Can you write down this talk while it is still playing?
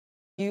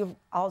you've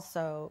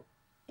also,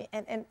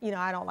 and you know,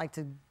 I don't like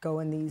to go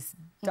in these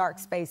dark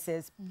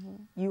spaces.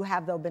 You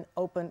have, though, been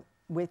open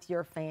with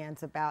your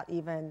fans about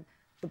even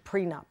the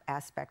prenup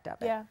aspect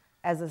of it. Yeah.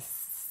 As a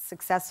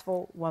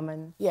successful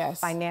woman,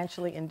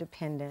 financially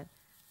independent,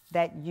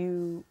 that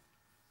you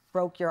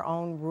broke your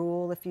own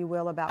rule, if you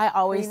will, about I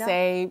always prenup?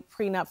 say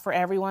prenup for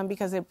everyone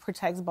because it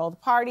protects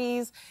both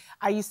parties.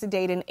 I used to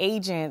date an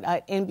agent,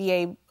 an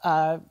NBA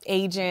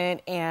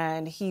agent,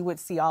 and he would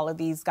see all of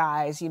these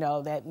guys, you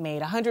know, that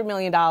made $100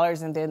 million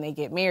and then they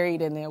get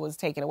married and it was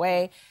taken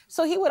away.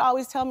 So he would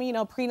always tell me, you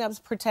know,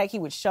 prenups protect. He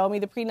would show me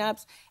the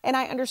prenups and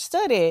I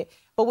understood it.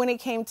 But when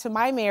it came to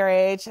my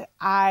marriage,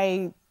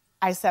 I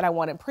said I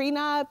wanted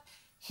prenup.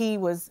 He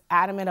was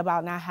adamant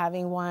about not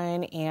having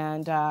one,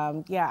 and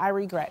yeah, I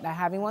regret not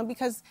having one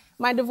because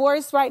my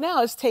divorce right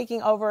now is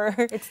taking over.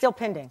 It's still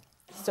pending.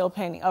 Still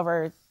pending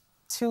over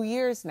 2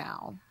 years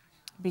now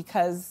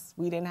because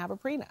we didn't have a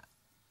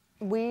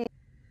prenup.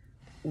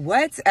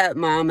 What's up,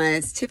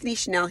 mamas? Tiffany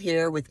Chanell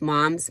here with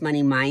Mom's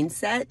Money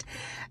Mindset.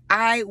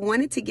 I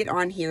wanted to get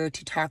on here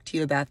to talk to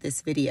you about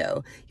this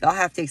video. Y'all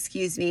have to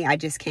excuse me. I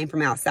just came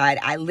from outside.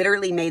 I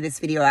literally made this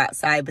video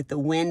outside, but the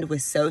wind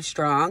was so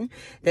strong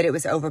that it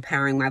was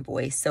overpowering my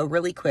voice. So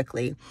really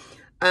quickly,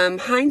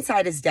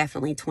 hindsight is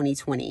definitely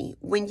 20/20.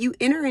 When you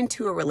enter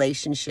into a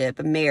relationship,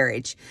 a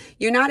marriage,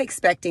 you're not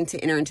expecting to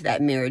enter into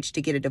that marriage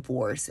to get a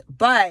divorce,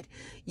 but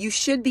you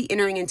should be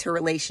entering into a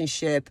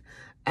relationship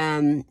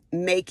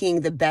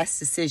making the best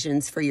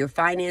decisions for your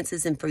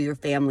finances and for your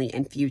family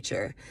and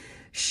future.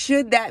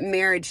 Should that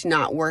marriage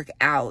not work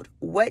out,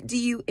 what do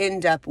you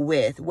end up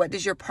with? What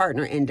does your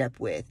partner end up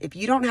with? If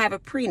you don't have a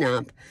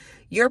prenup,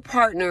 your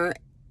partner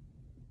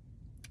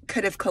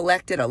could have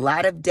collected a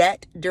lot of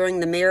debt during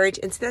the marriage.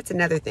 And so that's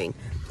another thing.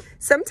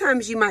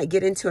 Sometimes you might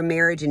get into a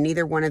marriage and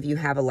neither one of you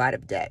have a lot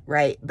of debt,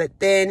 right? But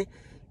then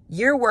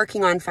you're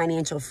working on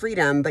financial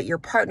freedom, but your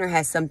partner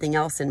has something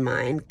else in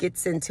mind,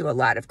 gets into a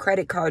lot of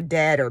credit card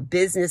debt or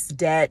business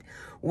debt,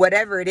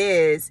 whatever it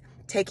is,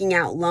 taking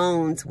out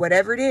loans,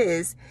 whatever it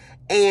is.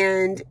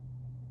 And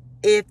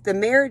if the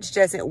marriage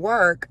doesn't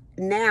work,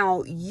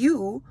 now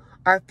you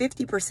are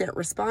 50%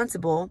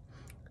 responsible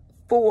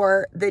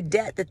for the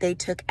debt that they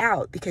took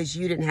out because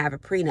you didn't have a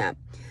prenup.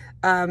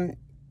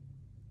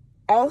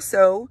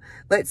 Also,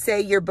 let's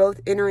say you're both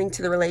entering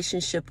to the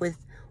relationship with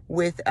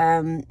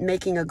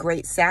making a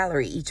great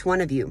salary, each one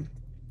of you.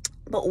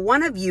 But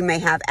one of you may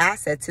have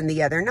assets and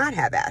the other not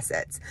have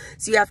assets.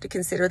 So you have to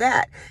consider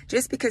that.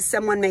 Just because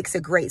someone makes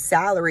a great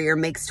salary or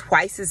makes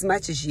twice as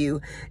much as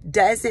you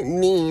doesn't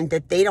mean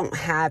that they don't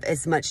have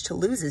as much to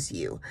lose as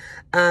you.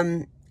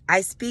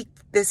 I speak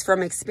this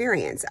from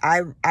experience.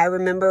 I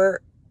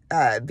remember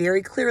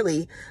very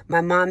clearly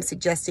my mom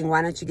suggesting,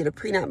 why don't you get a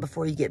prenup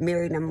before you get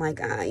married? And I'm like,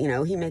 you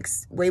know, he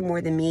makes way more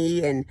than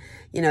me. And,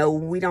 you know,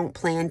 we don't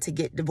plan to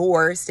get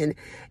divorced. And,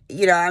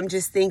 you know, I'm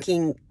just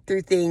thinking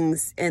through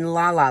things in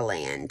la la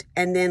land.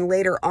 And then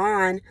later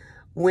on,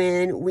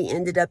 when we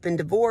ended up in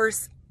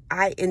divorce,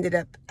 I ended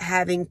up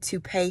having to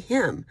pay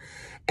him.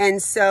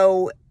 And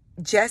so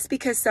just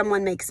because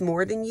someone makes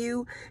more than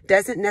you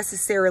doesn't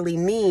necessarily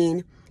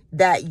mean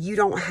that you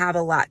don't have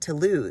a lot to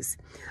lose.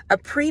 A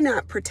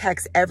prenup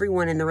protects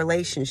everyone in the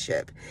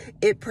relationship.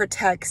 It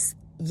protects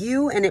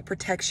you and it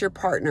protects your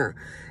partner.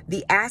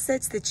 The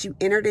assets that you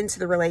entered into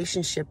the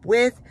relationship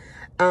with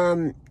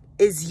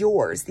is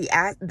yours.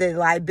 The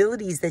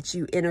liabilities that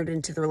you entered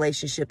into the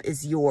relationship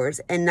is yours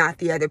and not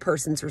the other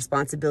person's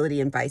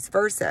responsibility, and vice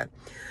versa.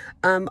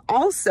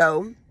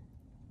 Also,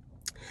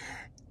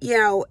 you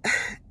know,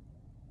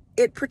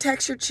 it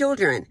protects your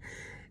children.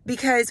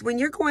 Because when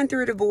you're going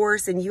through a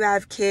divorce and you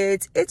have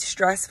kids, it's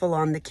stressful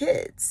on the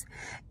kids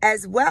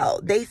as well.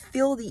 They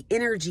feel the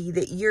energy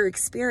that you're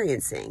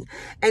experiencing.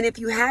 And if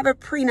you have a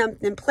prenup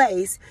in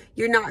place,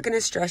 you're not going to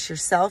stress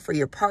yourself or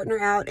your partner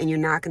out, and you're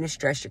not going to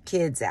stress your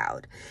kids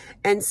out.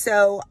 And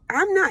so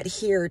I'm not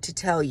here to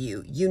tell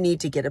you you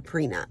need to get a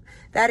prenup.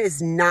 That is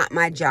not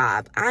my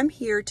job. I'm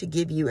here to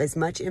give you as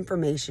much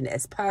information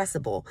as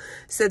possible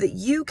so that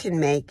you can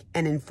make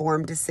an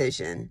informed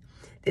decision.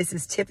 This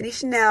is Tiffany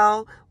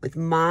Chanell with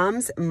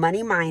Mom's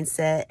Money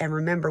Mindset. And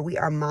remember, we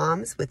are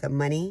moms with a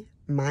money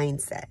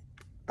mindset.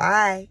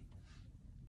 Bye.